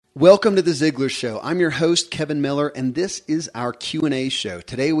Welcome to the Ziglar Show. I'm your host, Kevin Miller, and this is our Q&A show.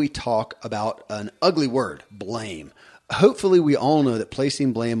 Today we talk about an ugly word, blame. Hopefully we all know that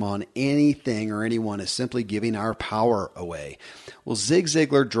placing blame on anything or anyone is simply giving our power away. Well, Zig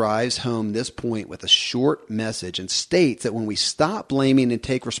Ziglar drives home this point with a short message and states that when we stop blaming and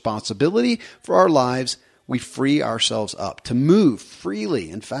take responsibility for our lives, we free ourselves up to move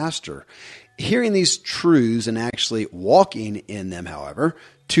freely and faster. Hearing these truths and actually walking in them, however,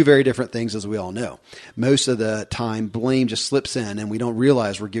 two very different things, as we all know. Most of the time, blame just slips in and we don't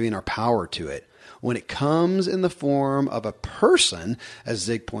realize we're giving our power to it. When it comes in the form of a person, as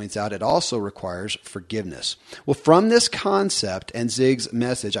Zig points out, it also requires forgiveness. Well, from this concept and Zig's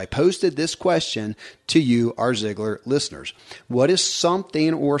message, I posted this question to you, our Ziglar listeners. What is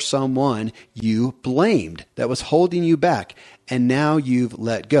something or someone you blamed that was holding you back and now you've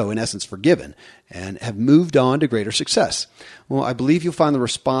let go, in essence, forgiven, and have moved on to greater success? Well, I believe you'll find the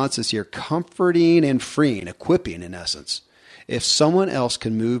responses here comforting and freeing, equipping in essence. If someone else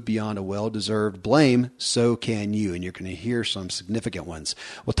can move beyond a well-deserved blame, so can you, and you're going to hear some significant ones.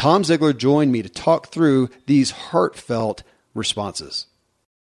 Well, Tom Ziglar joined me to talk through these heartfelt responses.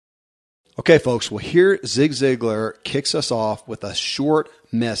 Okay, folks, well, here Zig Ziglar kicks us off with a short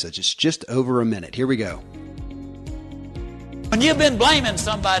message. It's just over a minute. Here we go. When you've been blaming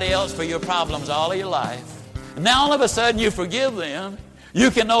somebody else for your problems all of your life, and now all of a sudden you forgive them,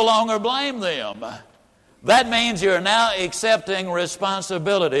 you can no longer blame them. That means you're now accepting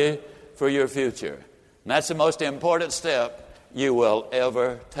responsibility for your future. And that's the most important step you will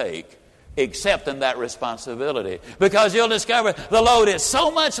ever take, accepting that responsibility. Because you'll discover the load is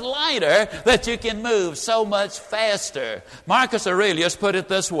so much lighter that you can move so much faster. Marcus Aurelius put it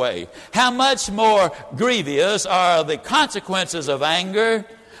this way: how much more grievous are the consequences of anger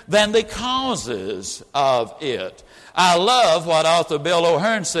than the causes of it. I love what author Bill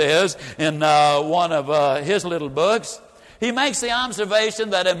O'Hearn says in one of his little books. He makes the observation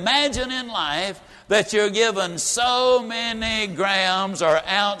that imagine in life that you're given so many grams or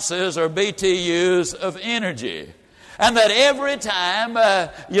ounces or BTUs of energy, and that every time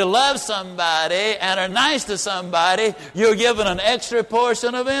you love somebody and are nice to somebody, you're given an extra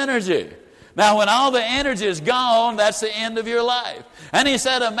portion of energy. Now, when all the energy is gone, that's the end of your life. And he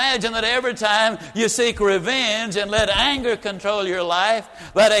said, imagine that every time you seek revenge and let anger control your life,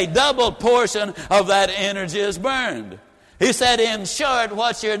 that a double portion of that energy is burned. He said, in short,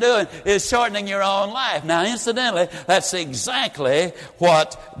 what you're doing is shortening your own life. Now, incidentally, that's exactly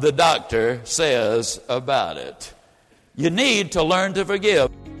what the doctor says about it. You need to learn to forgive.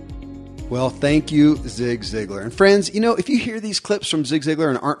 Well, thank you, Zig Ziglar. And friends, if you hear these clips from Zig Ziglar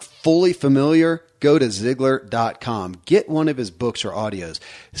and aren't fully familiar, go to Ziglar.com. Get one of his books or audios.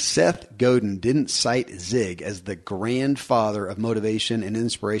 Seth Godin didn't cite Zig as the grandfather of motivation and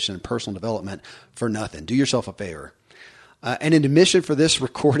inspiration and personal development for nothing. Do yourself a favor. And in admission for this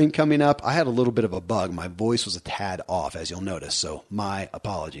recording coming up, I had a little bit of a bug. My voice was a tad off, as you'll notice, so my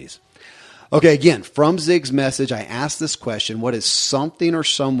apologies. Okay, again, from Zig's message, I asked this question: what is something or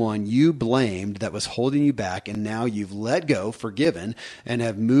someone you blamed that was holding you back and now you've let go, forgiven, and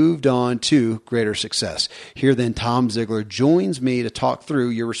have moved on to greater success? Here then, Tom Ziglar joins me to talk through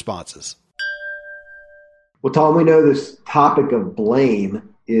your responses. Well, Tom, we know this topic of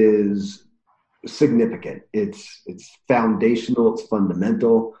blame is significant. It's foundational. It's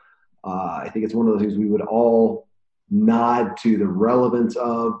fundamental. I think it's one of those things we would all nod to the relevance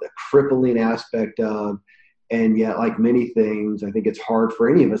of, the crippling aspect of, and yet, like many things, I think it's hard for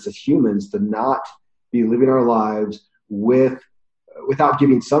any of us as humans to not be living our lives without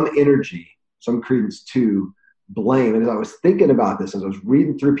giving some energy, some credence to blame. And as I was thinking about this, as I was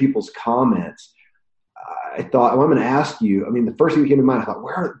reading through people's comments, I thought, well, I'm going to ask you, the first thing that came to mind, I thought,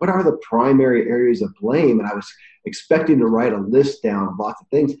 what are the primary areas of blame? And I was expecting to write a list down of lots of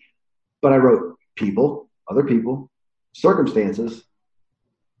things, but I wrote people, other people, circumstances,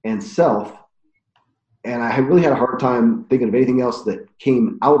 and self. And I really had a hard time thinking of anything else that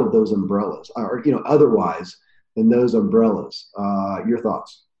came out of those umbrellas or, otherwise than those umbrellas. Your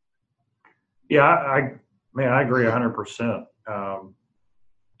thoughts? Yeah, I agree 100%.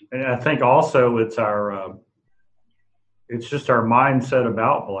 And I think also it's just our mindset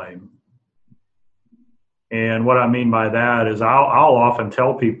about blame. And what I mean by that is I'll often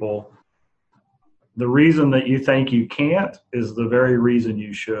tell people, the reason that you think you can't is the very reason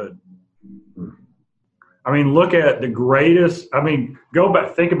you should. Look at the greatest. Go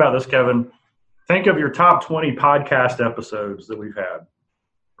back, think about this, Kevin. Think of your top 20 podcast episodes that we've had,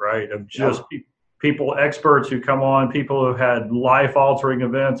 right? Of just people, experts who come on, people who've had life-altering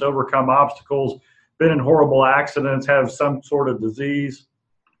events, overcome obstacles, been in horrible accidents, have some sort of disease.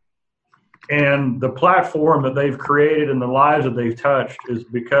 And the platform that they've created and the lives that they've touched is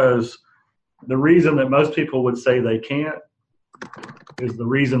because the reason that most people would say they can't is the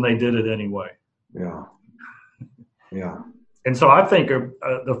reason they did it anyway. Yeah. Yeah. And so I think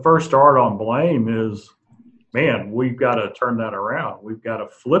the first start on blame is, man, we've got to turn that around. We've got to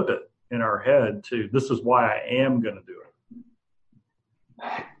flip it in our head to, this is why I am going to do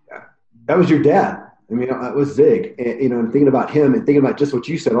it. That was your dad. I mean, it was Zig, and, and thinking about him and thinking about just what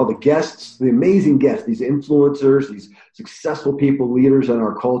you said, all the guests, the amazing guests, these influencers, these successful people, leaders in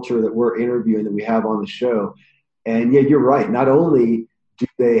our culture that we're interviewing, that we have on the show. And yeah, you're right. Not only do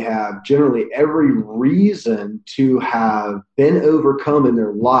they have generally every reason to have been overcome in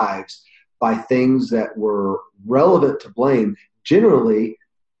their lives by things that were relevant to blame, generally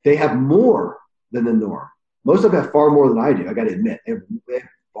they have more than the norm. Most of them have far more than I do, I got to admit. They have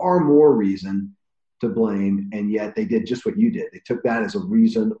far more reason to blame, and yet they did just what you did. They took that as a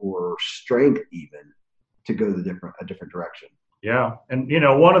reason or strength even to go a different direction. Yeah. And,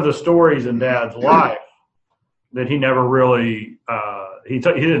 one of the stories in Dad's life that he never really, he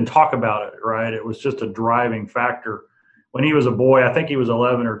didn't talk about it, right? It was just a driving factor. When he was a boy, I think he was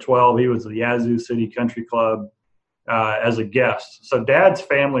 11 or 12, he was at the Yazoo City Country Club as a guest. So Dad's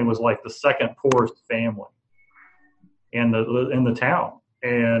family was like the second poorest family in the town.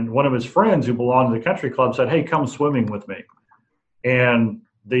 And one of his friends who belonged to the country club said, hey, come swimming with me. And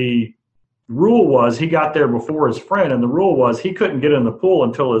the rule was he got there before his friend, and the rule was he couldn't get in the pool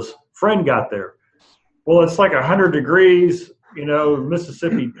until his friend got there. Well, it's like 100 degrees,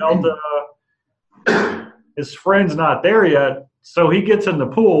 Mississippi Delta. His friend's not there yet, so he gets in the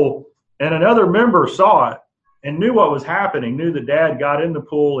pool, and another member saw it and knew what was happening, knew that Dad got in the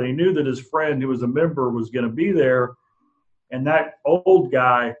pool, and he knew that his friend who was a member was going to be there. And that old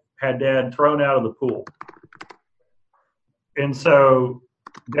guy had Dad thrown out of the pool. And so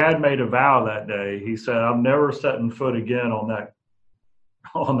Dad made a vow that day. He said, I'm never setting foot again on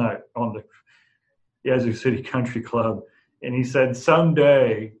the Yazoo City Country Club. And he said,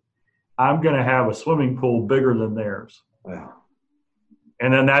 someday I'm going to have a swimming pool bigger than theirs. Wow.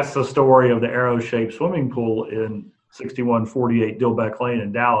 And then that's the story of the arrow-shaped swimming pool in 6148 Dilbeck Lane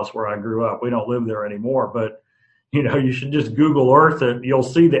in Dallas, where I grew up. We don't live there anymore, but you should just Google Earth it. You'll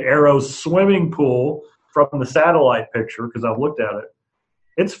see the Arrow swimming pool from the satellite picture, because I've looked at it.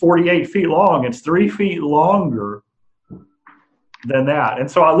 It's 48 feet long. It's 3 feet longer than that.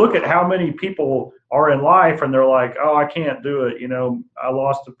 And so I look at how many people are in life and they're like, oh, I can't do it. I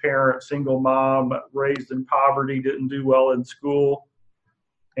lost a parent, single mom, raised in poverty, didn't do well in school.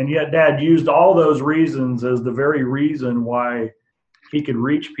 And yet Dad used all those reasons as the very reason why he could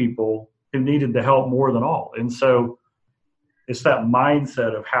reach people who needed the help more than all. And so it's that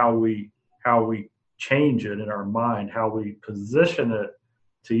mindset of how we change it in our mind, how we position it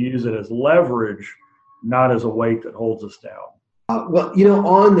to use it as leverage, not as a weight that holds us down. Well,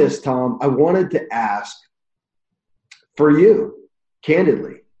 on this, Tom, I wanted to ask for you,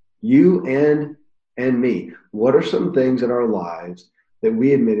 candidly, you and me, what are some things in our lives that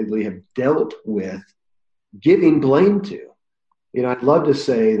we admittedly have dealt with giving blame to? I'd love to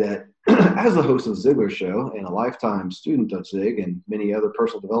say that as the host of the Ziglar Show and a lifetime student of Zig and many other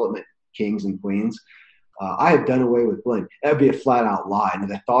personal development kings and queens, I have done away with blame. That would be a flat out lie. And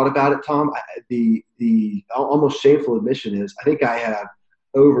as I thought about it, Tom, the almost shameful admission is I think I have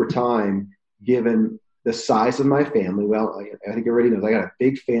over time given the size of my family. Well, I think everybody knows I got a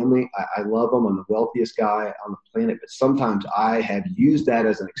big family. I love them. I'm the wealthiest guy on the planet. But sometimes I have used that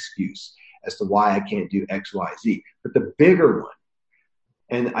as an excuse as to why I can't do X, Y, Z. But the bigger one,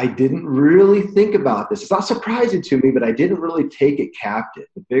 and I didn't really think about this. It's not surprising to me, but I didn't really take it captive.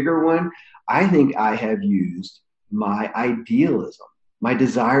 The bigger one, I think I have used my idealism, my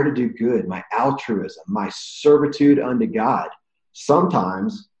desire to do good, my altruism, my servitude unto God,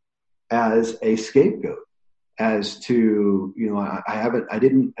 sometimes as a scapegoat, as to, I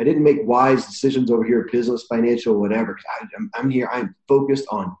didn't make wise decisions over here, business, financial, whatever. I'm here. I'm focused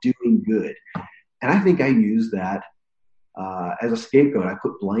on doing good. And I think I use that as a scapegoat. I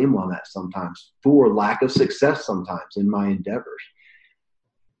put blame on that sometimes for lack of success sometimes in my endeavors.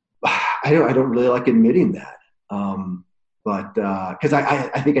 I don't really like admitting that. But because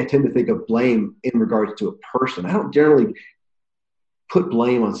I think I tend to think of blame in regards to a person. I don't generally put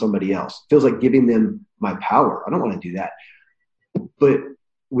blame on somebody else. It feels like giving them my power. I don't want to do that. But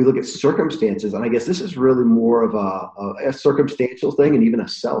we look at circumstances, and I guess this is really more of a circumstantial thing and even a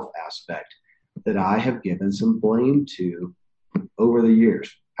self aspect that I have given some blame to over the years.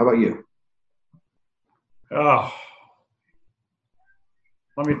 How about you? Oh,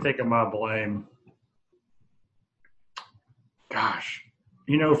 let me think of my blame. Gosh,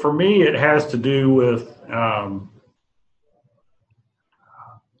 for me, it has to do with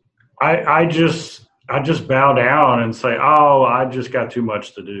I just bow down and say, oh, I just got too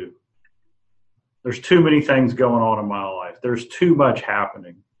much to do. There's too many things going on in my life. There's too much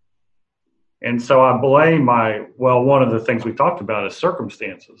happening. And so I blame one of the things we talked about is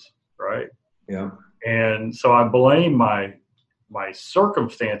circumstances, right? Yeah. And so I blame my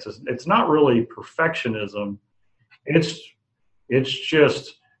circumstances. It's not really perfectionism. It's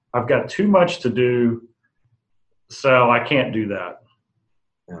just I've got too much to do, so I can't do that.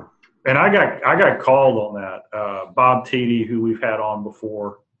 Yeah. And I got called on that. Bob Teedy, who we've had on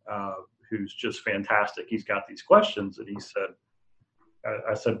before, who's just fantastic. He's got these questions, and he said,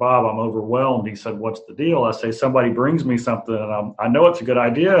 I said, Bob, I'm overwhelmed. He said, what's the deal? I say, somebody brings me something, and I know it's a good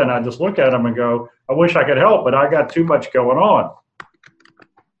idea, and I just look at him and go, I wish I could help, but I got too much going on.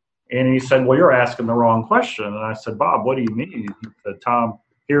 And he said, well, you're asking the wrong question. And I said, Bob, what do you mean? He said, Tom,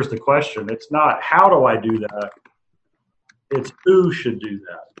 here's the question. It's not how do I do that? It's who should do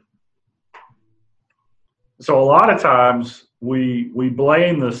that. So a lot of times we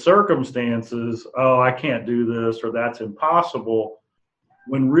blame the circumstances. Oh, I can't do this, or that's impossible,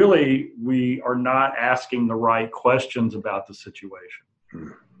 when really we are not asking the right questions about the situation.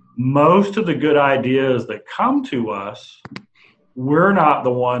 Most of the good ideas that come to us, we're not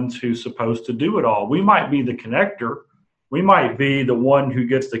the ones who's supposed to do it all. We might be the connector. We might be the one who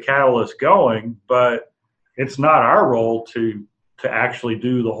gets the catalyst going, but it's not our role to actually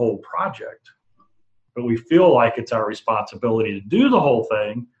do the whole project. But we feel like it's our responsibility to do the whole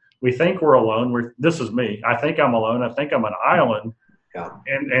thing. We think we're alone. This is me. I think I'm alone. I think I'm an island. Yeah.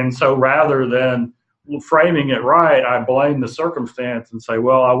 And so rather than framing it right, I blame the circumstance and say,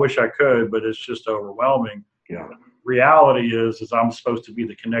 well, I wish I could, but it's just overwhelming. Yeah. Reality is I'm supposed to be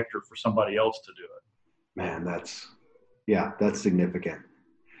the connector for somebody else to do it. Man, that's significant.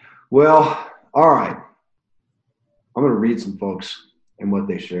 Well, all right. I'm going to read some folks and what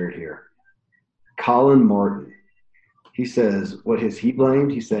they shared here. Colin Martin, he says, what has he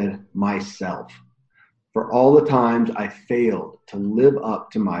blamed? He said, myself. For all the times I failed to live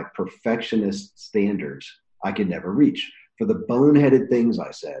up to my perfectionist standards I could never reach. For the boneheaded things I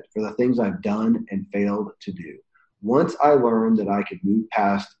said, for the things I've done and failed to do. Once I learned that I could move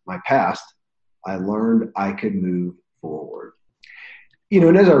past my past, I learned I could move forward.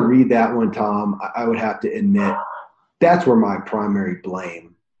 And as I read that one, Tom, I would have to admit that's where my primary blame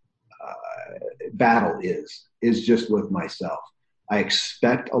battle is just with myself. I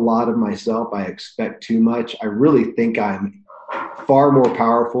expect a lot of myself. I expect too much. I really think I'm far more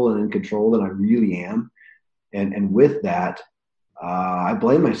powerful and in control than I really am. And with that, I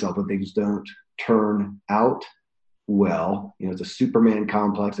blame myself when things don't turn out well. It's a Superman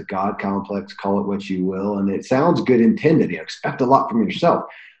complex, a God complex, call it what you will. And it sounds good intended. Expect a lot from yourself.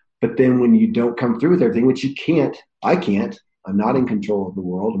 But then when you don't come through with everything, which you can't, I can't, I'm not in control of the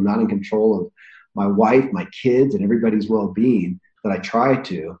world. I'm not in control of my wife, my kids, and everybody's well-being that I try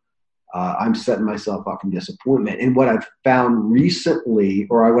to. I'm setting myself up from disappointment. And what I've found recently,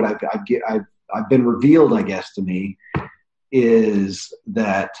 or what I've been revealed, I guess, to me, is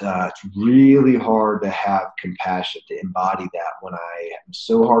that it's really hard to have compassion, to embody that when I am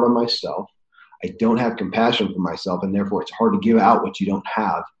so hard on myself. I don't have compassion for myself, and therefore it's hard to give out what you don't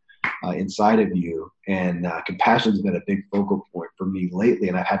have inside of you. And compassion has been a big focal point for me lately,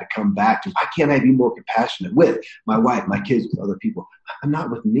 and I've had to come back to, why can't I be more compassionate with my wife, my kids, with other people? I'm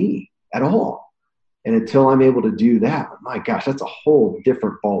not with me at all. And until I'm able to do that, my gosh, that's a whole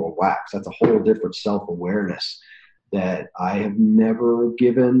different ball of wax. That's a whole different self-awareness that I have never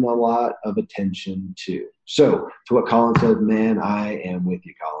given a lot of attention to. So to what Colin said, man, I am with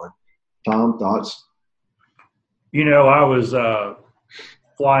you, Colin. Tom, thoughts? I was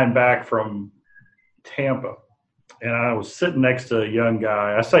flying back from Tampa, and I was sitting next to a young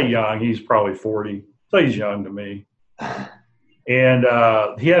guy. I say young, he's probably 40, so he's young to me. And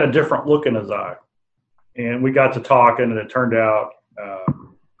he had a different look in his eye. And we got to talking, and it turned out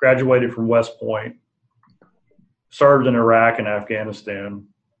graduated from West Point, served in Iraq and Afghanistan,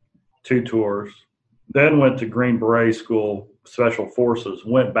 2 tours, then went to Green Beret School, Special Forces,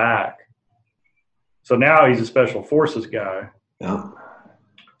 went back. So now he's a Special Forces guy. Yeah.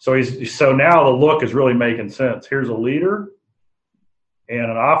 So now the look is really making sense. Here's a leader and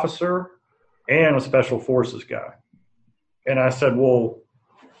an officer and a Special Forces guy. And I said, well,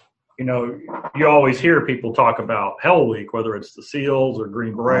 you always hear people talk about Hell Week, whether it's the SEALs or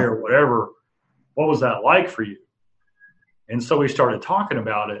Green Beret or whatever. What was that like for you? And so we started talking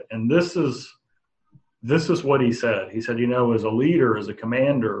about it. And this is what he said. He said, as a leader, as a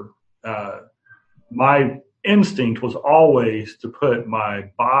commander, my instinct was always to put my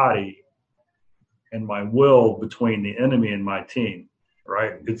body and my will between the enemy and my team,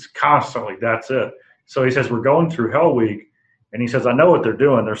 right? It's constantly, that's it. So he says, we're going through Hell Week, and he says, I know what they're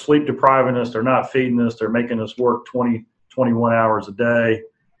doing. They're sleep depriving us. They're not feeding us. They're making us work 20, 21 hours a day,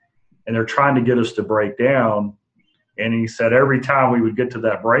 and they're trying to get us to break down. And he said, every time we would get to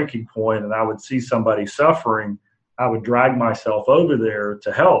that breaking point and I would see somebody suffering, I would drag myself over there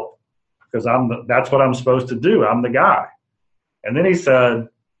to help, because that's what I'm supposed to do. I'm the guy. And then he said,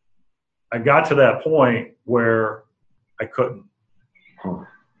 I got to that point where I couldn't.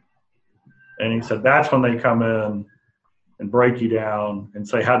 And he said, that's when they come in and break you down and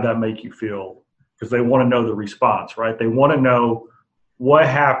say, how'd that make you feel? Because they want to know the response, right? They want to know what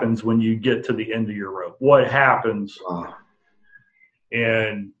happens when you get to the end of your rope. What happens?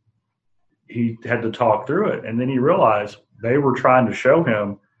 And he had to talk through it. And then he realized they were trying to show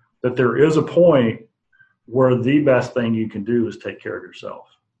him that there is a point where the best thing you can do is take care of yourself.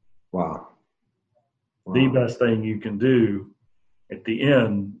 Wow. The best thing you can do at the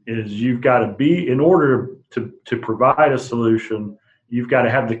end is you've got to be, in order to provide a solution, you've got to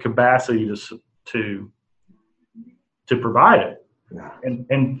have the capacity to provide it. Yeah.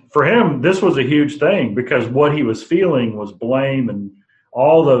 And for him, this was a huge thing, because what he was feeling was blame and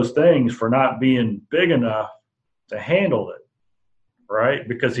all those things for not being big enough to handle it, right?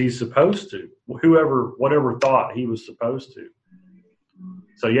 Because he's supposed to, whatever thought he was supposed to.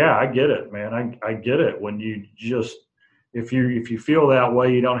 So yeah, I get it, man. I get it when you just, if you feel that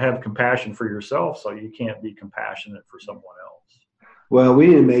way, you don't have compassion for yourself, so you can't be compassionate for someone else. Well, we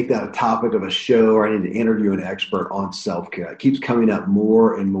need to make that a topic of a show, or I need to interview an expert on self-care. It keeps coming up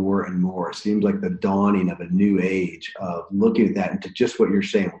more and more and more. It seems like the dawning of a new age of looking at that, and to just what you're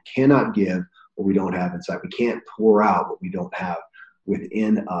saying. We cannot give what we don't have inside. We can't pour out what we don't have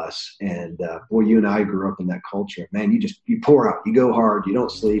within us. And boy, you and I grew up in that culture. Man, you pour out, you go hard, you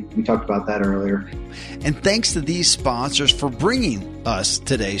don't sleep. We talked about that earlier. And thanks to these sponsors for bringing us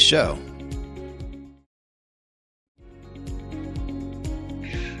today's show.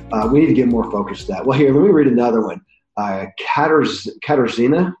 We need to get more focused to that. Well, here, let me read another one.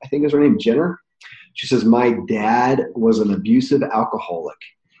 Katarzyna, I think is her name, Jenner. She says, my dad was an abusive alcoholic.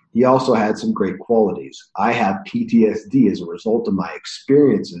 He also had some great qualities. I have PTSD as a result of my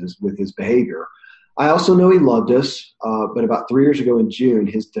experiences with his behavior. I also know he loved us, but about 3 years ago in June,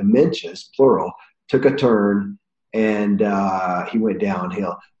 his dementias, plural, took a turn, and he went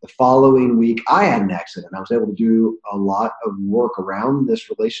downhill. The following week, I had an accident. I was able to do a lot of work around this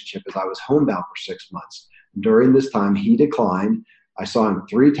relationship as I was homebound for 6 months. During this time, he declined. I saw him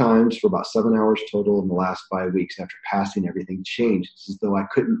 3 times for about 7 hours total in the last 5 weeks. After passing, everything changed. It's as though I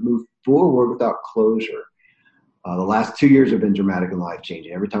couldn't move forward without closure. The last 2 years have been dramatic and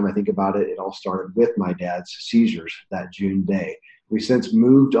life-changing. Every time I think about it, it all started with my dad's seizures that June day. We've since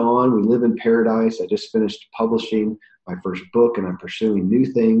moved on. We live in paradise. I just finished publishing my first book, and I'm pursuing new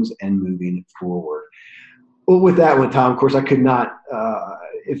things and moving forward. Well, with that one, Tom, of course, I could not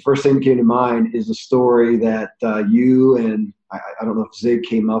first thing that came to mind is the story that you and I don't know if Zig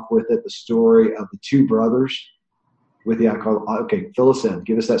came up with it, the story of the 2 brothers with the alcohol. Okay, fill us in.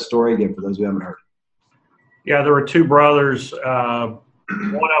 Give us that story again for those who haven't heard. Yeah, there were 2 brothers. One of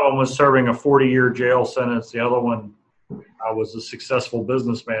them was serving a 40-year jail sentence. The other one was a successful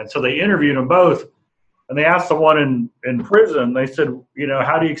businessman. So they interviewed them both, and they asked the one in prison, they said,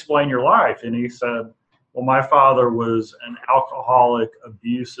 how do you explain your life? And he said, well, my father was an alcoholic,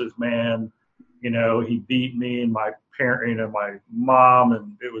 abusive man. He beat me and my parent, my mom,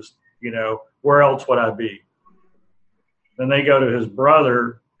 and it was, where else would I be? Then they go to his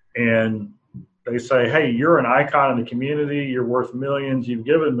brother and they say, hey, you're an icon in the community. You're worth millions. You've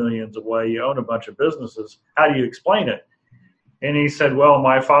given millions away. You own a bunch of businesses. How do you explain it? And he said, well,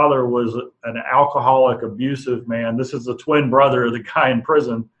 my father was an alcoholic, abusive man. This is the twin brother of the guy in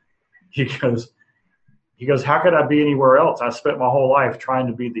prison. He goes, how could I be anywhere else? I spent my whole life trying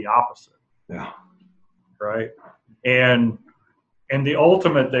to be the opposite. Yeah. Right. And the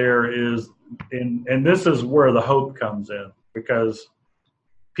ultimate there is, and this is where the hope comes in, because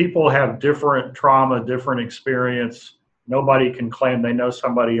people have different trauma, different experience. Nobody can claim they know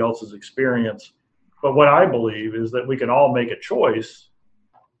somebody else's experience. But what I believe is that we can all make a choice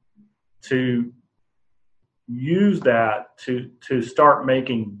to use that to start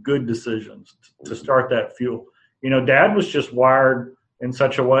making good decisions, to start that fuel. Dad was just wired in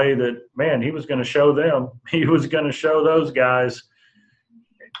such a way that, man, he was going to show them. He was going to show those guys,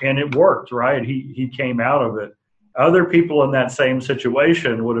 and it worked, right? He came out of it. Other people in that same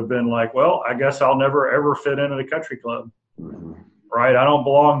situation would have been like, well, I guess I'll never, ever fit into the country club. right? I don't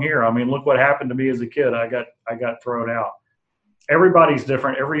belong here. I mean, look what happened to me as a kid. I got thrown out. Everybody's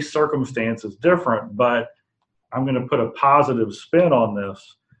different. Every circumstance is different, but I'm going to put a positive spin on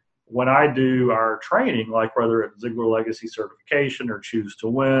this. When I do our training, like whether it's Ziegler Legacy Certification or Choose to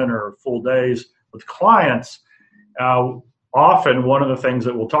Win or full days with clients, often one of the things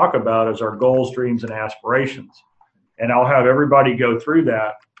that we'll talk about is our goals, dreams, and aspirations. And I'll have everybody go through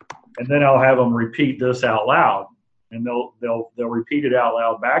that, and then I'll have them repeat this out loud, and they'll repeat it out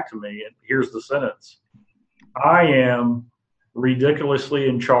loud back to me. And here's the sentence: I am ridiculously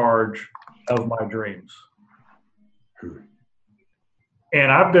in charge of my dreams. And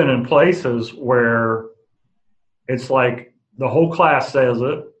I've been in places where it's like the whole class says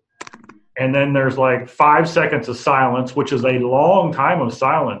it, and then there's like 5 seconds of silence, which is a long time of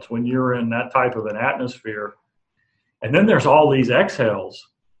silence when you're in that type of an atmosphere. And then there's all these exhales.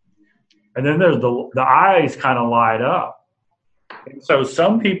 And then there's the eyes kind of light up. And so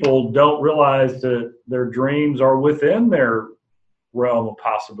some people don't realize that their dreams are within their realm of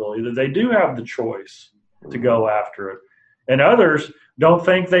possibility, that they do have the choice to go after it. And others don't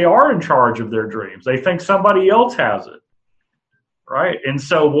think they are in charge of their dreams. They think somebody else has it, right? And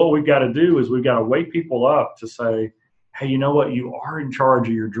so what we've got to do is we've got to wake people up to say, hey, you know what? You are in charge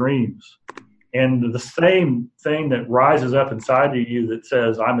of your dreams. And the same thing that rises up inside of you that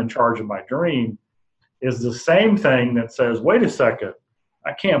says, I'm in charge of my dream, is the same thing that says, wait a second,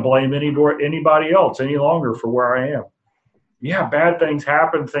 I can't blame anybody else any longer for where I am. Yeah, bad things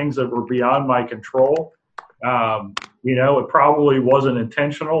happen, things that were beyond my control. It probably wasn't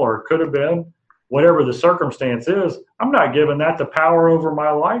intentional, or it could have been. Whatever the circumstance is, I'm not giving that the power over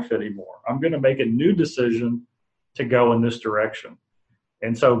my life anymore. I'm going to make a new decision to go in this direction.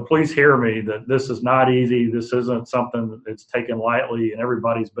 And so please hear me that this is not easy. This isn't something that's taken lightly, and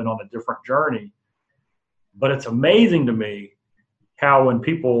everybody's been on a different journey. But it's amazing to me how when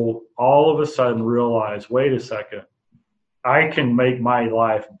people all of a sudden realize, wait a second, I can make my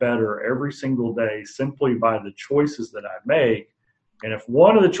life better every single day simply by the choices that I make. And if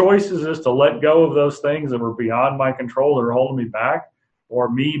one of the choices is to let go of those things that were beyond my control that are holding me back, or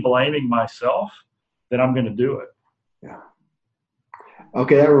me blaming myself, then I'm going to do it. Yeah.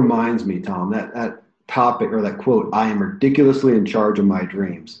 Okay, that reminds me, Tom, that topic or that quote, I am ridiculously in charge of my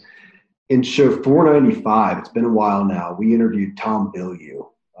dreams. In show 495, it's been a while now, we interviewed Tom Bilyeu.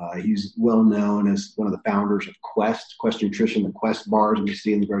 He's well known as one of the founders of Quest Nutrition, the Quest bars we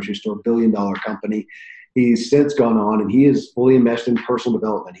see in the grocery store, $1 billion company. He's since gone on, and he is fully enmeshed in personal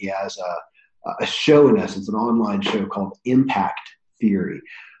development. He has a show, in essence, an online show called Impact Theory.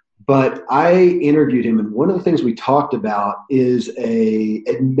 But I interviewed him, and one of the things we talked about is a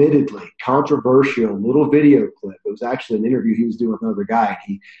admittedly controversial little video clip. It was actually an interview he was doing with another guy, and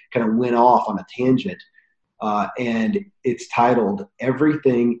he kind of went off on a tangent. And it's titled,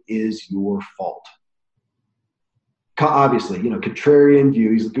 Everything is Your Fault. Obviously, contrarian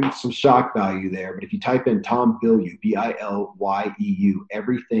view. He's got some shock value there. But if you type in Tom Bilyeu, Bilyeuu,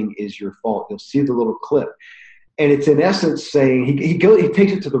 everything is your fault, you'll see the little clip. And it's in essence saying, he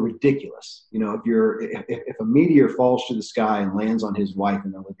takes it to the ridiculous. If a meteor falls to the sky and lands on his wife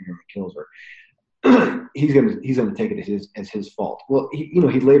in the living room and kills her, he's gonna take it as his fault. Well, he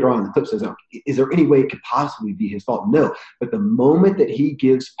later on in the clip says, is there any way it could possibly be his fault? No. But the moment that he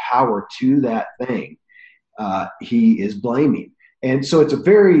gives power to that thing, he is blaming. And so it's a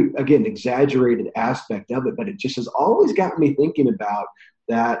very, again, exaggerated aspect of it, but it just has always gotten me thinking about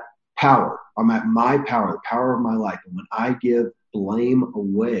that power, or my power, the power of my life. And when I give blame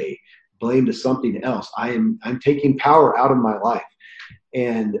away, blame to something else, I'm taking power out of my life.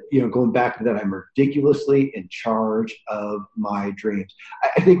 And, going back to that, I'm ridiculously in charge of my dreams.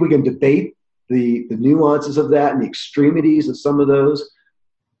 I think we can debate the nuances of that and the extremities of some of those.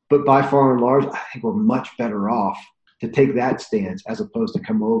 But by far and large, I think we're much better off to take that stance as opposed to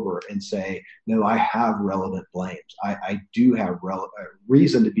come over and say, no, I have relevant blames. I do have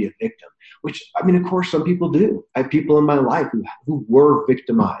reason to be a victim, which, of course, some people do. I have people in my life who were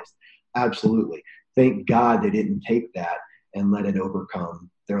victimized. Absolutely. Thank God they didn't take that and let it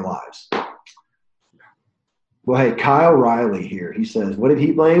overcome their lives. Well, hey, Kyle Riley here. He says, what did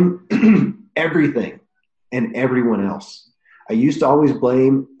he blame? Everything and everyone else. I used to always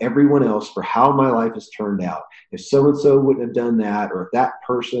blame everyone else for how my life has turned out. If so-and-so wouldn't have done that, or if that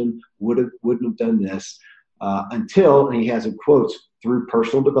person wouldn't have done this, until, and he has in quotes, through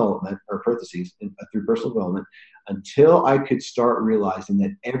personal development, or parentheses, through personal development, until I could start realizing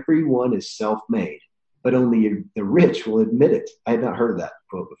that everyone is self-made, but only the rich will admit it. I had not heard of that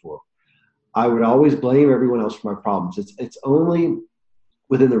quote before. I would always blame everyone else for my problems. It's only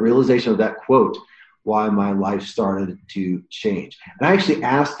within the realization of that quote why my life started to change. And I actually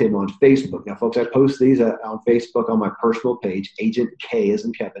asked him on Facebook. Now, folks, I post these on Facebook on my personal page, Agent K as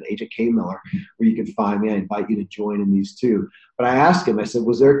in Kevin, Agent K Miller, where you can find me. I invite you to join in these too. But I asked him, I said,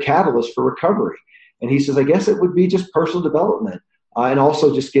 was there a catalyst for recovery? And he says, I guess it would be just personal development and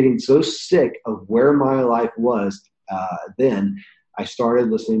also just getting so sick of where my life was. Then I started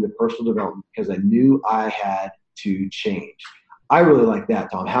listening to personal development because I knew I had to change. I really like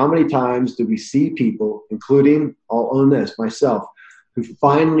that, Tom. How many times do we see people, including, I'll own this, myself, who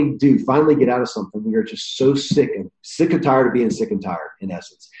finally get out of something? We are just so sick and tired of being sick and tired, in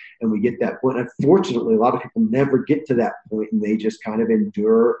essence. And we get that point. Unfortunately, a lot of people never get to that point, and they just kind of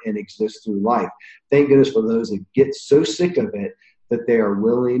endure and exist through life. Thank goodness for those that get so sick of it that they are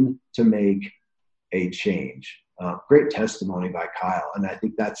willing to make a change. Great testimony by Kyle. And I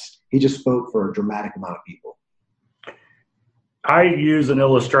think he just spoke for a dramatic amount of people. I use an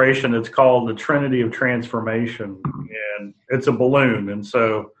illustration. It's called the Trinity of Transformation, and it's a balloon. And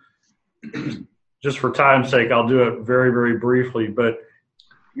so just for time's sake, I'll do it very, very briefly. But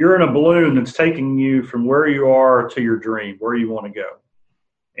you're in a balloon that's taking you from where you are to your dream, where you want to go.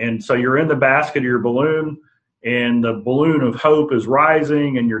 And so you're in the basket of your balloon, and the balloon of hope is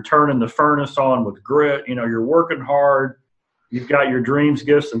rising, and you're turning the furnace on with grit. You're working hard. You've got your dreams,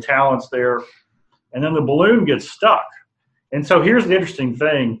 gifts, and talents there. And then the balloon gets stuck. And so here's the interesting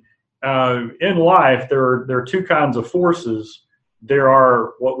thing. In life, there are two kinds of forces. There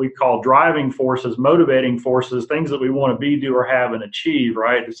are what we call driving forces, motivating forces, things that we want to be, do, or have and achieve,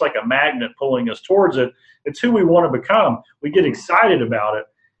 right? It's like a magnet pulling us towards it. It's who we want to become. We get excited about it.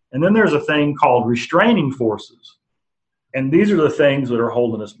 And then there's a thing called restraining forces. And these are the things that are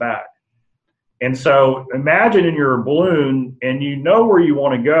holding us back. And so imagine in your balloon and you know where you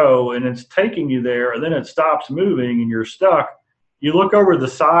want to go and it's taking you there and then it stops moving and you're stuck. You look over the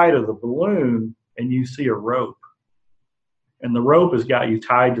side of the balloon and you see a rope. And the rope has got you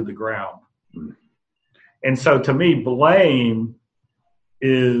tied to the ground. And so to me, blame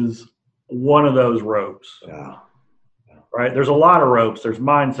is one of those ropes. Yeah. Right? There's a lot of ropes. There's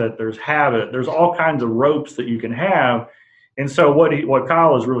mindset. There's habit. There's all kinds of ropes that you can have. And so what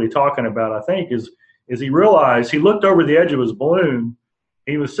Kyle is really talking about, I think, is he realized he looked over the edge of his balloon.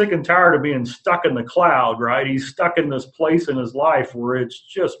 He was sick and tired of being stuck in the cloud, right? He's stuck in this place in his life where it's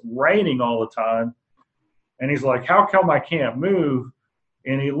just raining all the time. And he's like, how come I can't move?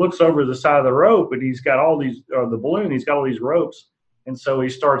 And he looks over the side of the rope and he's got all these, the balloon, he's got all these ropes. And so he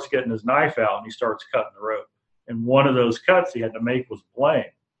starts getting his knife out and he starts cutting the rope. And one of those cuts he had to make was blame.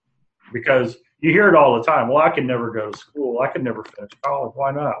 Because you hear it all the time. Well, I can never go to school. I can never finish college.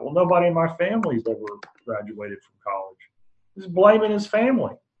 Why not? Well, nobody in my family's ever graduated from college. He's blaming his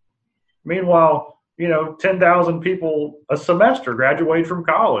family. Meanwhile, 10,000 people a semester graduate from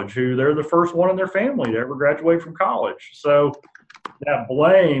college who they're the first one in their family to ever graduate from college. So that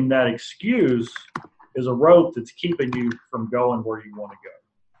blame, that excuse is a rope that's keeping you from going where you want to go.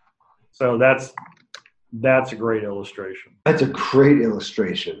 So that's a great illustration. That's a great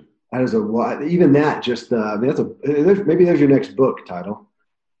illustration. That is even that just maybe there's your next book title.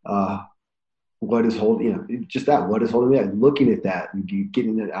 What is holding, just that, what is holding me back? Looking at that and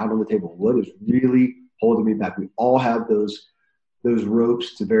getting it out on the table. What is really holding me back? We all have those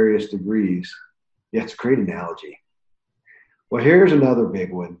ropes to various degrees. Yeah, it's a great analogy. Well, here's another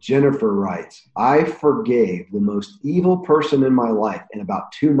big one. Jennifer writes, I forgave the most evil person in my life in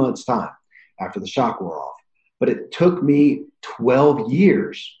about 2 months' time after the shock wore off. But it took me 12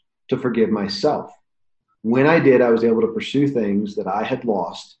 years to forgive myself. When I did, I was able to pursue things that I had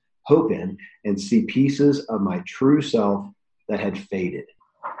lost hope in and see pieces of my true self that had faded.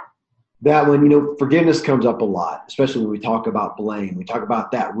 That one, forgiveness comes up a lot, especially when we talk about blame. We talk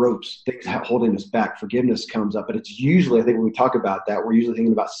about that ropes, things holding us back. Forgiveness comes up, but it's usually, I think when we talk about that, we're usually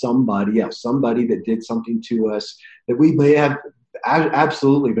thinking about somebody else, somebody that did something to us that we may have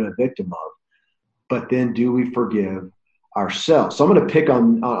absolutely been a victim of. But then do we forgive ourselves? So I'm going to pick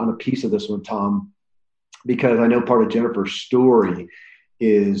on a piece of this one, Tom, because I know part of Jennifer's story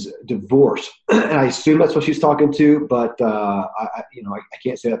is divorce. And I assume that's what she's talking to, but I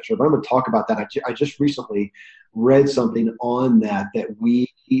can't say that for sure. But I'm going to talk about that. I just recently read something on that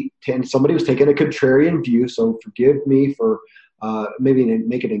somebody was taking a contrarian view, so forgive me for maybe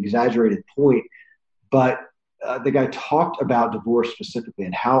make an exaggerated point, but the guy talked about divorce specifically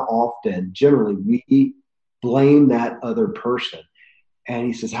and how often generally we blame that other person. And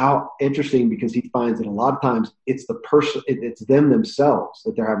he says, how interesting, because he finds that a lot of times it's the person, it's them themselves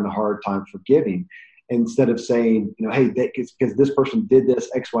that they're having a hard time forgiving. Instead of saying, hey, because this person did this,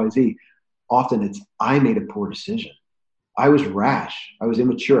 X, Y, Z, often it's, I made a poor decision. I was rash. I was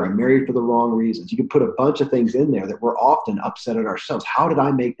immature. I married for the wrong reasons. You could put a bunch of things in there that we're often upset at ourselves. How did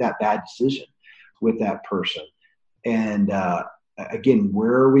I make that bad decision with that person? And again,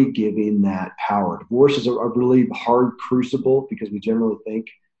 where are we giving that power? Divorce is a really hard crucible because we generally think,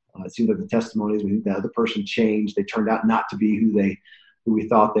 it seems like the testimonies, we think the other person changed. They turned out not to be who we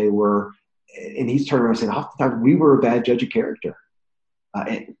thought they were. And he's turning around saying, oftentimes we were a bad judge of character.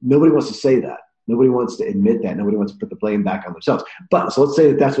 And nobody wants to say that. Nobody wants to admit that. Nobody wants to put the blame back on themselves. But so let's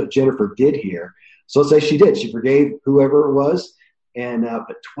say that that's what Jennifer did here. So let's say she did. She forgave whoever it was, and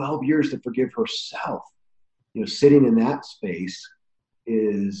but 12 years to forgive herself. Sitting in that space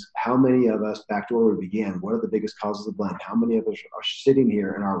is how many of us, back to where we began, what are the biggest causes of blame? How many of us are sitting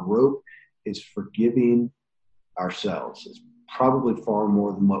here and our rope is forgiving ourselves? It's probably far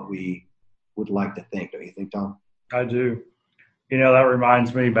more than what we would like to think. Don't you think, Tom? I do. That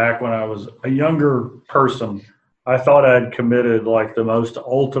reminds me back when I was a younger person, I thought I'd committed like the most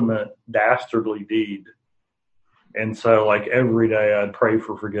ultimate dastardly deed. And so like every day I'd pray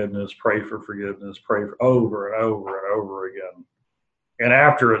for forgiveness, pray for over and over and over again. And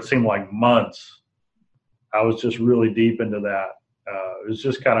after it seemed like months, I was just really deep into that. It was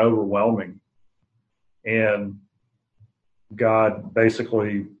just kind of overwhelming. And God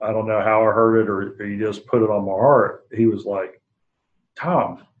basically, I don't know how I heard it or he just put it on my heart. He was like,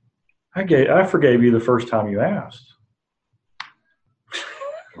 Tom, I forgave you the first time you asked.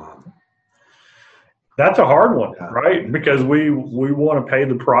 That's a hard one, right? Because we want to pay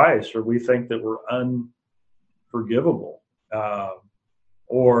the price, or we think that we're unforgivable.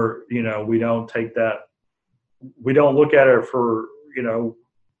 Or, we don't take that, we don't look at it for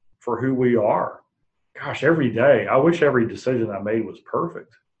who we are. Gosh, every day, I wish every decision I made was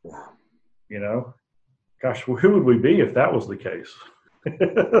perfect. Gosh, well, who would we be if that was the case?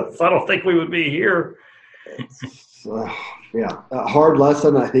 So I don't think we would be here. A hard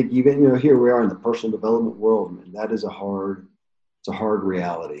lesson. I think even, here we are in the personal development world, and that is a hard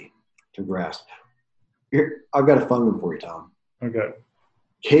reality to grasp. Here, I've got a fun one for you, Tom. Okay.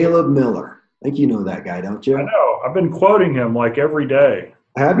 Caleb Miller. I think you know that guy, don't you? I know. I've been quoting him like every day.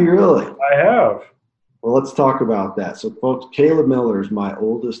 Have you really? I have. Well, let's talk about that. So, folks, Caleb Miller is my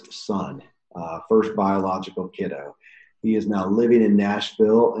oldest son, first biological kiddo. He is now living in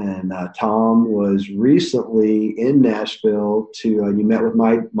Nashville, and Tom was recently in Nashville you met with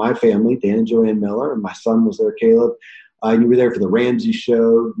my family, Dan and Joanne Miller, and my son was there, Caleb. You were there for the Ramsey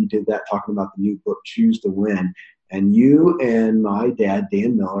show. You did that talking about the new book, Choose to Win. And you and my dad,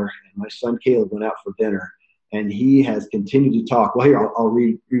 Dan Miller, and my son, Caleb, went out for dinner, and he has continued to talk. Well, here, I'll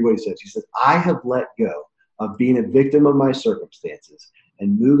read what he says. He says, I have let go of being a victim of my circumstances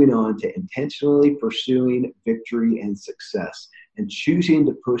and moving on to intentionally pursuing victory and success and choosing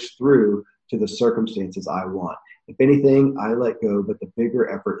to push through to the circumstances I want. If anything, I let go, but the bigger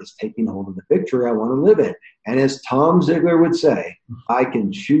effort is taking hold of the victory I want to live in. And as Tom Ziegler would say, I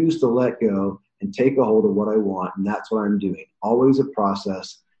can choose to let go and take a hold of what I want, and that's what I'm doing. Always a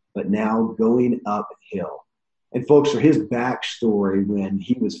process, but now going uphill. And folks, for his backstory, when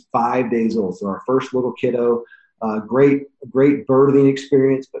he was 5 days old, so our first little kiddo, great birthing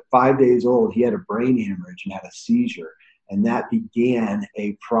experience, but 5 days old, he had a brain hemorrhage and had a seizure. And that began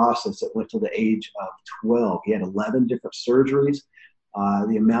a process that went to the age of 12. He had 11 different surgeries.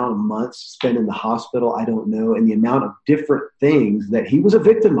 The amount of months spent in the hospital, I don't know. And the amount of different things that he was a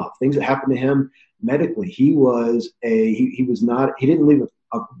victim of, things that happened to him medically. He didn't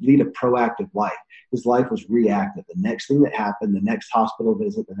lead a proactive life. His life was reactive. The next thing that happened, the next hospital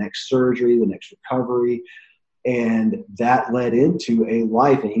visit, the next surgery, the next recovery, and that led into a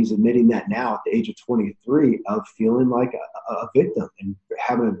life, and he's admitting that now at the age of 23, of feeling like a victim and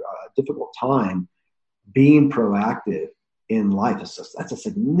having a difficult time being proactive in life. That's a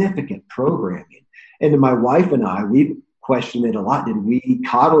significant programming. And my wife and I, we've questioned it a lot. Did we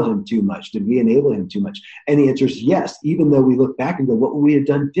coddle him too much? Did we enable him too much? And the answer is yes, even though we look back and go, what would we have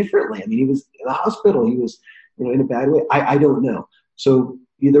done differently? I mean, he was in the hospital. He was in a bad way. I don't know. So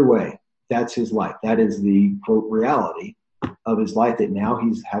either way, that's his life. That is the, quote, reality of his life that now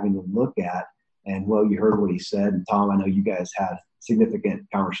he's having to look at. And, well, you heard what he said. And, Tom, I know you guys had significant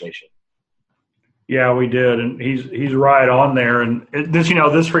conversation. Yeah, we did. And he's right on there. And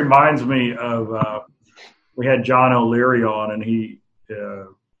this reminds me of we had John O'Leary on, and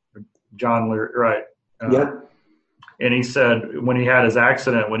John Leary, right. Yep. And he said when he had his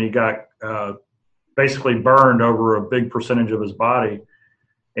accident, when he got basically burned over a big percentage of his body,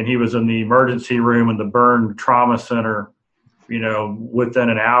 and he was in the emergency room in the burn trauma center, within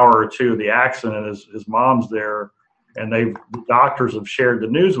an hour or two of the accident, his mom's there, and the doctors have shared the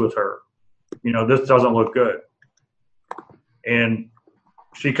news with her. This doesn't look good. And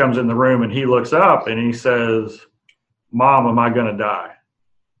she comes in the room and he looks up and he says, "Mom, am I going to die?"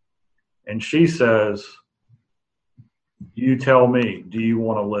 And she says, "You tell me, do you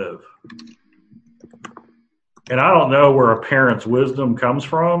want to live?" And I don't know where a parent's wisdom comes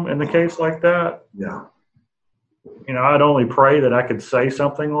from in the case like that. Yeah. I'd only pray that I could say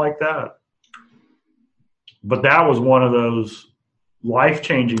something like that. But that was one of those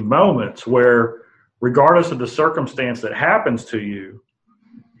life-changing moments where, regardless of the circumstance that happens to you,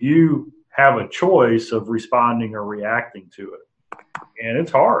 you have a choice of responding or reacting to it. And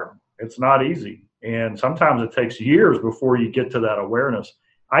it's hard. It's not easy. And sometimes it takes years before you get to that awareness.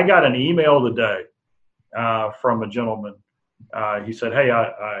 I got an email today from a gentleman. He said, "Hey,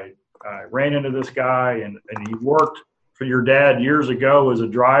 I ran into this guy, and he worked for your dad years ago as a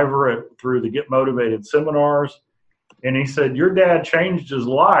driver through the Get Motivated seminars. And he said, your dad changed his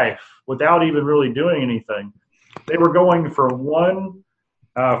life without even really doing anything. They were going from one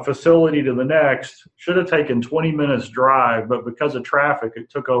facility to the next, should have taken 20 minutes drive, but because of traffic, it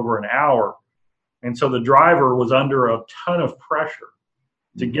took over an hour. And so the driver was under a ton of pressure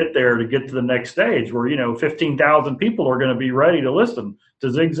to get there, to get to the next stage where, 15,000 people are going to be ready to listen to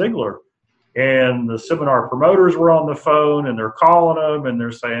Zig Ziglar. And the seminar promoters were on the phone and they're calling him and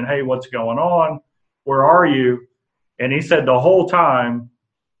they're saying, "Hey, what's going on? Where are you?" And he said the whole time,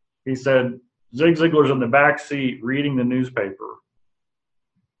 he said, Zig Ziglar's in the back seat reading the newspaper.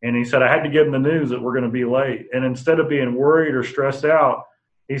 And he said, I had to give him the news that we're going to be late. And instead of being worried or stressed out,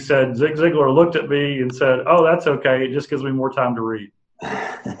 he said, Zig Ziglar looked at me and said, "Oh, that's okay. It just gives me more time to read."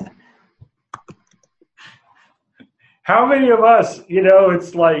 How many of us,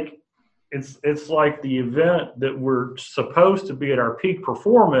 it's like the event that we're supposed to be at our peak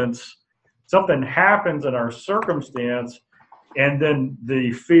performance, something happens in our circumstance, and then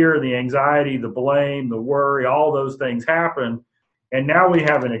the fear, the anxiety, the blame, the worry, all those things happen. And now we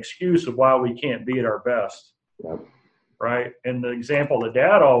have an excuse of why we can't be at our best. Yep. Right? And the example that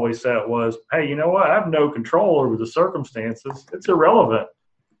Dad always said was, hey, you know what? I have no control over the circumstances. It's irrelevant.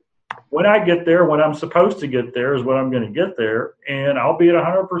 When I get there, when I'm supposed to get there is when I'm going to get there, and I'll be at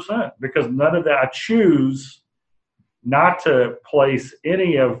 100% because none of that, I choose not to place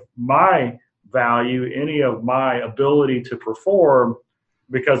any of my value, any of my ability to perform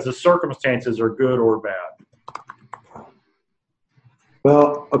because the circumstances are good or bad.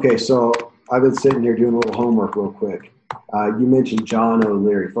 Well, okay, so I've been sitting here doing a little homework real quick. You mentioned John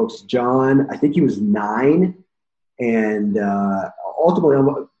O'Leary. Folks, John, I think he was 9 and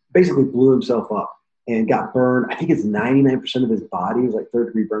ultimately basically blew himself up and got burned. I think it's 99% of his body was like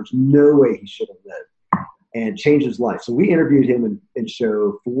third-degree burns. No way he should have lived, and changed his life. So we interviewed him in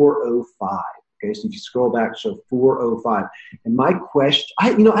show 405. Okay, so if you scroll back to show 405, and my question,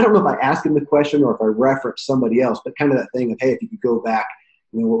 I don't know if I asked him the question or if I referenced somebody else, but kind of that thing of, hey, if you could go back,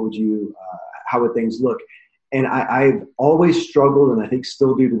 what would you, how would things look? And I've always struggled, and I think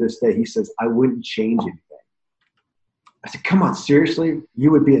still do to this day. He says, I wouldn't change anything. I said, come on, seriously?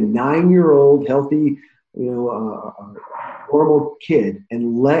 You would be a 9-year-old, healthy, normal kid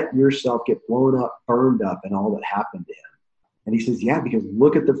and let yourself get blown up, burned up, and all that happened to him. And he says, yeah, because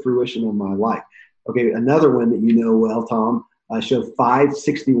look at the fruition of my life. Okay, another one that you know well, Tom, show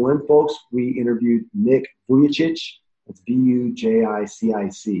 561, folks. We interviewed Nick Vujicic. It's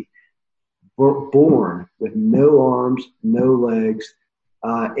Vujicic. Born with no arms, no legs.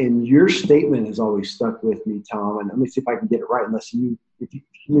 And your statement has always stuck with me, Tom. And let me see if I can get it right, unless if you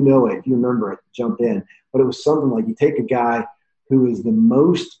know it, if you remember it, jump in. But it was something like you take a guy who is the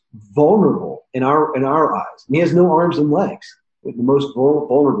most vulnerable in our eyes. And he has no arms and legs, the most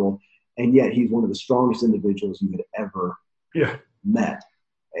vulnerable, and yet he's one of the strongest individuals you had ever met.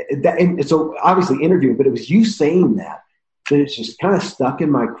 And so obviously interviewing, but it was you saying that it's just kind of stuck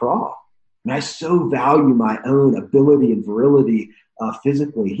in my craw. And I so value my own ability and virility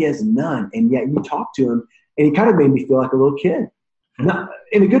physically. He has none, and yet you talk to him, and he kind of made me feel like a little kid, not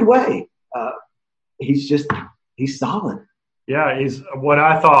in a good way. He's solid. Yeah, he's what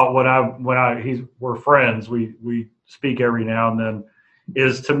I thought we're friends. We speak every now and then.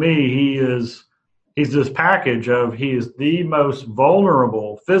 Is to me he's this package of he is the most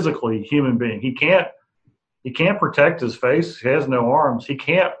vulnerable physically human being. He can't protect his face. He has no arms. He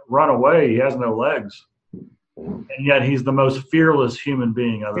can't run away. He has no legs. And yet he's the most fearless human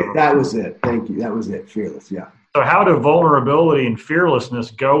being I've ever met. That was it. Thank you. That was it. Fearless. Yeah. So how do vulnerability and fearlessness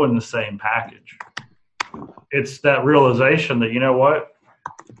go in the same package? It's that realization that, you know what?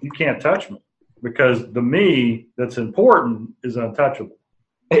 You can't touch me because the me that's important is untouchable.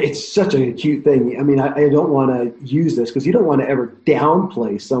 It's such an acute thing. I mean, I don't want to use this because you don't want to ever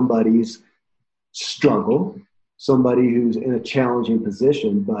downplay somebody's struggle, somebody who's in a challenging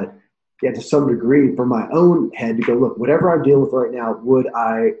position, but yeah, to some degree, for my own head to go, look, whatever I'm dealing with right now,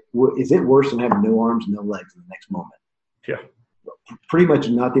 is it worse than having no arms and no legs in the next moment? Yeah. Pretty much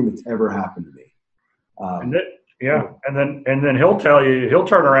nothing that's ever happened to me. And then he'll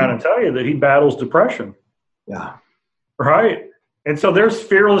turn around and tell you that he battles depression. Yeah. Right. And so there's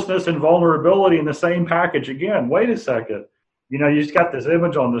fearlessness and vulnerability in the same package again. Wait a second. You know, you just got this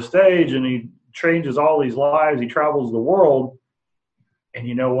image on the stage and he changes all these lives. He travels the world. And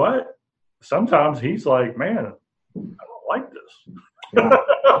you know what? Sometimes he's like, man, I don't like this.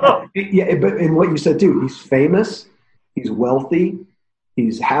 Yeah, but in what you said too, he's famous, he's wealthy,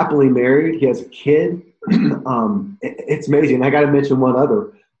 he's happily married, he has a kid. It's amazing. I got to mention one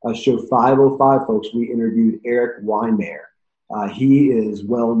other. Show 505, folks, we interviewed Eric Weinmayer. He is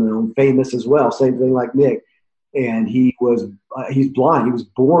well known, famous as well. Same thing like Nick. And he's blind. He was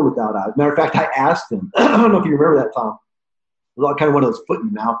born without eyes. Matter of fact, I asked him, I don't know if you remember that, Tom. It was kind of one of those foot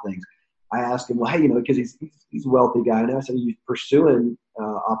and mouth things. I asked him, well, hey, because he's a wealthy guy. And I said, are you pursuing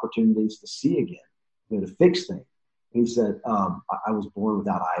opportunities to see again, to fix things? And he said, I was born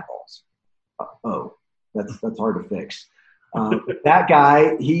without eyeballs. That's hard to fix. That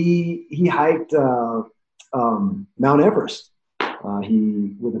guy, he hiked Mount Everest.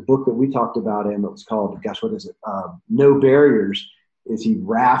 With a book that we talked about him, it was called, what is it? No Barriers, is he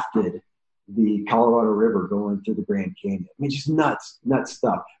rafted the Colorado River going through the Grand Canyon. I mean, just nuts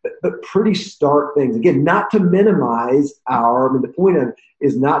stuff, but pretty stark things. Again, not to minimize the point of it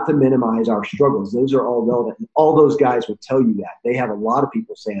is not to minimize our struggles. Those are all relevant. And all those guys will tell you that. They have a lot of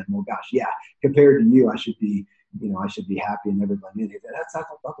people saying, well, gosh, yeah, compared to you, I should be happy and never blame anything. That's not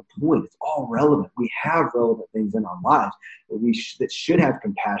the point. It's all relevant. We have relevant things in our lives that should have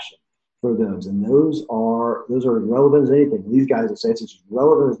compassion for those. And those are as relevant as anything. These guys will say it's as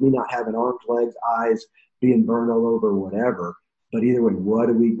relevant as me not having arms, legs, eyes, being burned all over, whatever. But either way,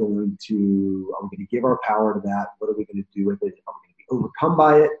 are we going to give our power to that? What are we going to do with it? Are we going to be overcome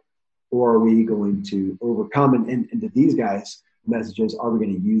by it? Or are we going to overcome? And to these guys' messages, are we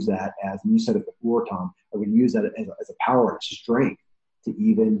going to use that as, and you said it before, Tom, are we going to use that as a power and strength to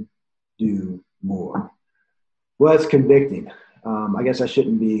even do more? Well, it's convicting. I guess I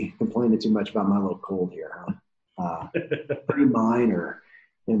shouldn't be complaining too much about my little cold here, huh? Pretty minor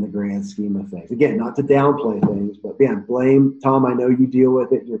in the grand scheme of things. Again, not to downplay things, but blame. Tom, I know you deal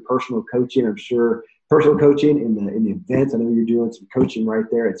with it in your personal coaching. I'm sure personal coaching in the events. I know you're doing some coaching right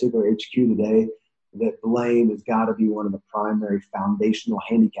there at Ziegler HQ today. That blame has got to be one of the primary foundational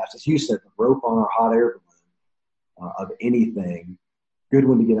handicaps. As you said, the rope on our hot air balloon of anything. Good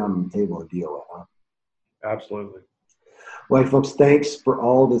one to get on the table and deal with, huh? Absolutely. Well, folks, thanks for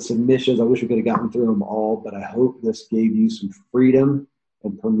all the submissions. I wish we could have gotten through them all, but I hope this gave you some freedom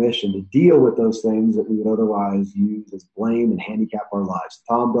and permission to deal with those things that we would otherwise use as blame and handicap our lives.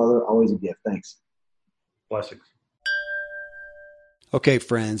 Tom, brother, always a gift. Thanks. Blessings. Okay,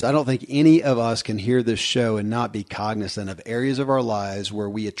 friends, I don't think any of us can hear this show and not be cognizant of areas of our lives where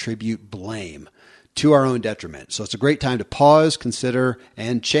we attribute blame to our own detriment. So it's a great time to pause, consider,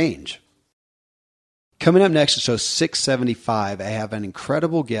 and change. Coming up next, show 675, I have an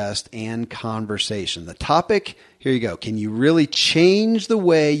incredible guest and conversation. The topic, here you go. Can you really change the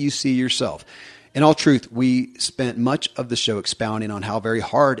way you see yourself? In all truth, we spent much of the show expounding on how very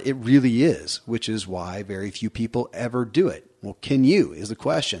hard it really is, which is why very few people ever do it. Well, can you is the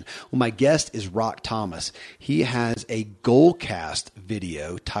question. Well, my guest is Rock Thomas. He has a Goalcast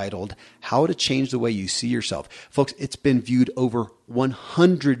video titled How to Change the Way You See Yourself. Folks, it's been viewed over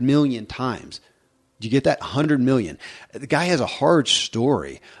 100 million times. Do you get that? 100 million. The guy has a hard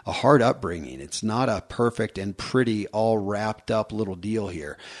story, a hard upbringing. It's not a perfect and pretty, all wrapped up little deal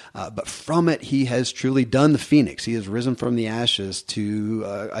here. But from it, he has truly done the phoenix. He has risen from the ashes to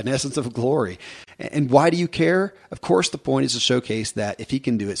an essence of glory. And why do you care? Of course, the point is to showcase that if he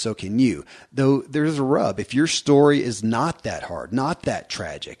can do it, so can you. Though there's a rub. If your story is not that hard, not that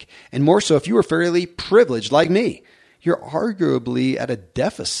tragic, and more so if you were fairly privileged like me, you're arguably at a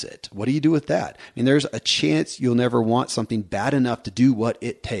deficit. What do you do with that? I mean, there's a chance you'll never want something bad enough to do what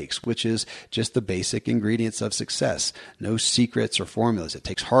it takes, which is just the basic ingredients of success. No secrets or formulas. It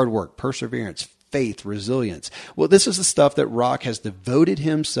takes hard work, perseverance, faith, resilience. Well, this is the stuff that Rock has devoted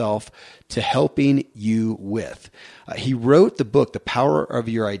himself to helping you with. He wrote the book, The Power of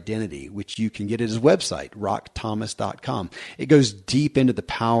Your Identity, which you can get at his website, rockthomas.com. It goes deep into the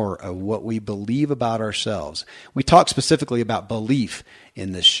power of what we believe about ourselves. We talk specifically about belief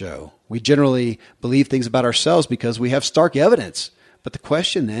in this show. We generally believe things about ourselves because we have stark evidence. But the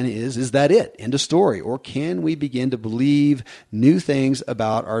question then is that it? End of story. Or can we begin to believe new things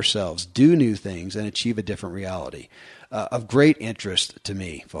about ourselves, do new things, and achieve a different reality? Of great interest to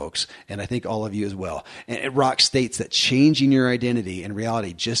me, folks, and I think all of you as well. And Rock states that changing your identity and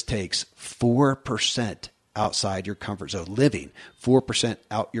reality just takes 4% outside your comfort zone, living 4%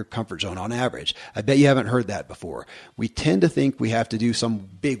 out your comfort zone on average. I bet you haven't heard that before. We tend to think we have to do some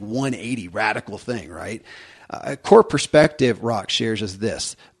big 180 radical thing, right? A core perspective Rock shares is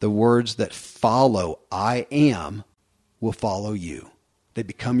this: the words that follow I am will follow you. They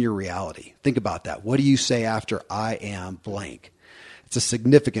become your reality. Think about that. What do you say after I am blank? It's a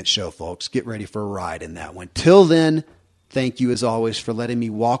significant show, folks. Get ready for a ride in that one. Till then, thank you as always for letting me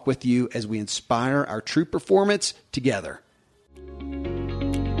walk with you as we inspire our true performance together.